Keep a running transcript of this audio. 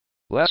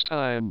Last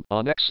time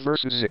on X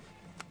versus Z.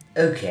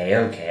 Okay.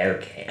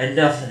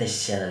 Enough of this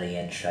silly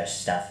intro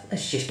stuff.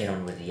 Let's just get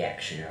on with the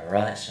action,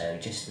 alright? So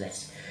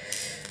let's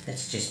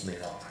just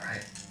move on,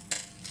 alright?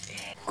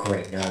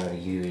 Great, now I'm gonna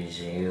use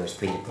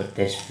USB to put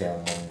this film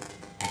on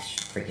this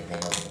freaking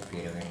thing on the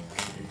computer anyway.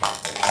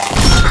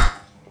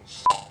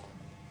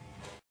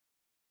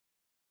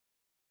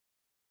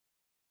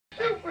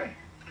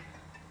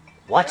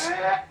 What?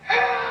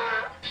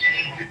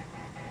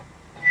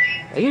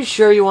 Are you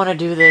sure you want to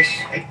do this?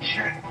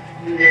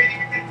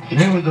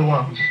 You were the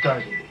one who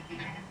started it.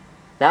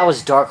 That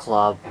was Dark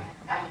Club.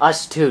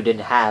 Us two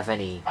didn't have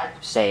any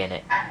say in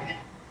it.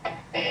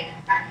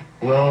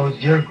 Well, it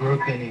was your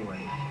group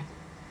anyway.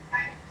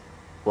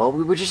 Well,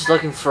 we were just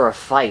looking for a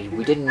fight.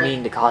 We didn't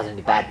mean to cause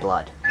any bad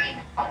blood.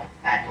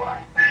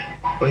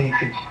 But you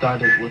could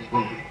start it with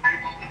me.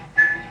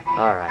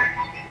 Alright.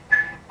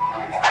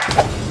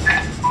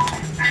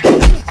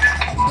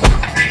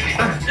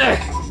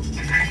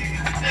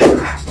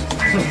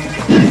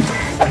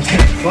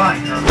 Why,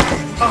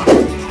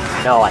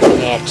 huh? No, I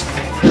can't.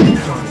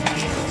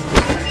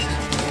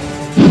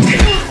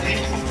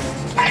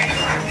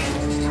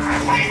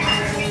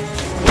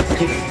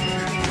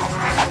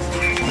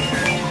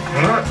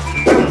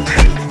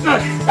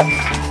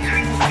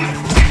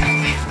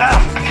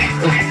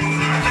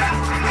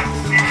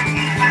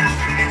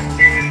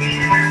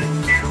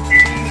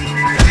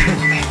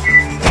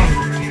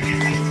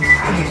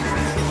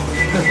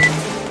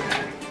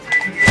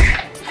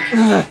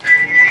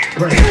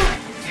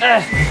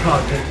 Oh,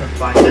 this is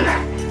fine.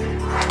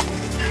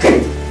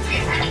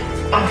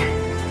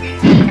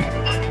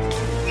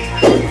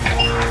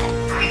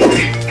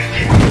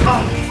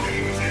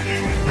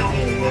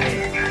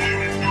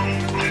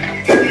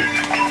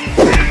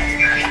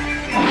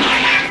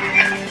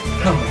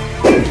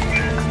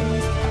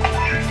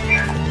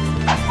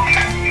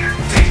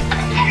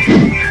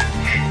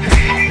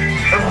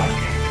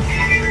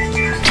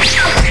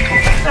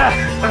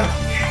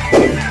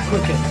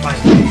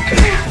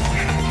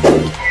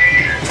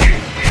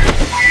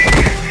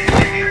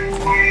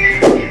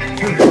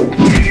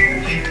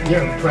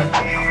 You're impressive,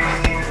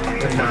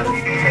 but not as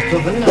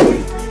impressive enough.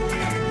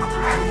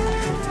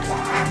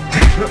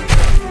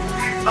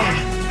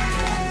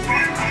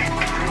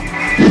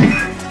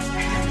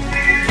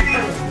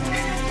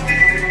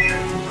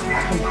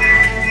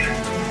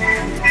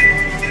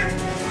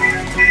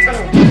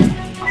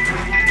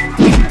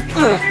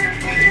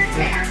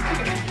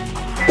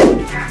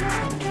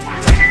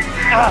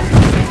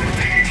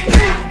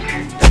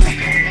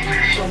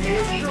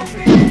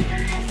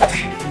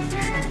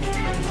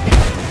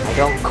 I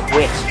don't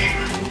quit.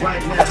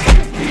 Right now.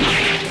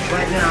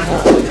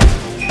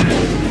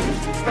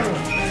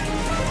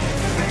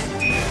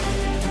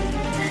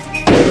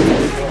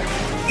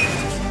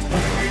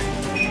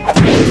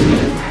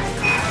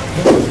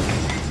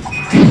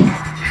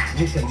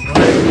 You can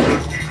drive.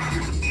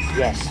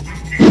 Yes.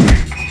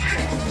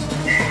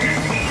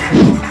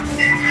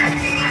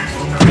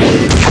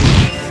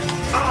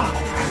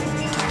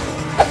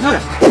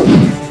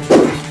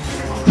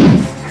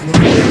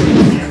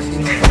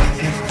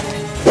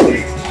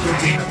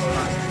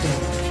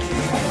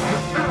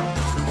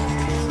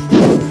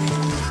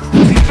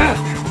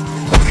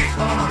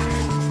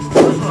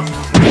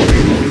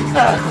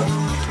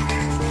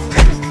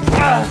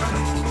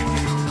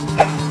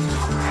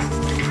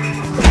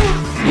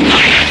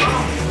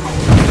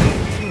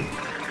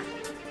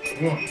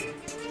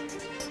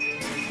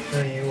 So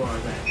you are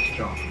that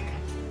strong.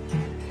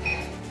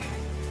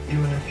 You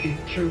wanna see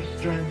true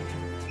strength?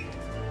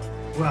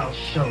 Well, I'll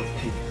show it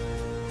to you.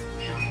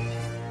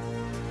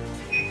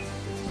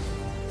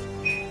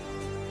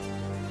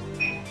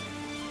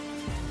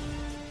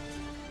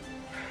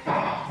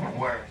 Oh,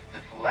 where's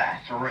this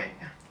last ring?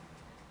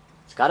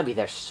 It's gotta be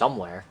there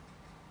somewhere.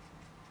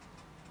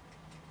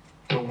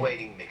 The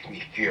waiting makes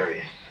me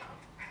furious.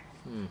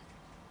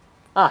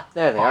 Ah,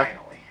 there they are.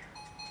 Finally.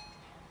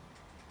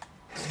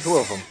 Two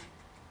of them.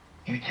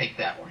 You take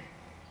that one.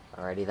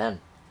 Alrighty then.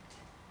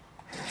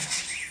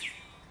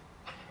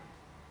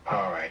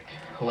 Alright,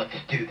 let's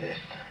do this.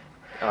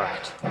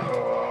 Alright.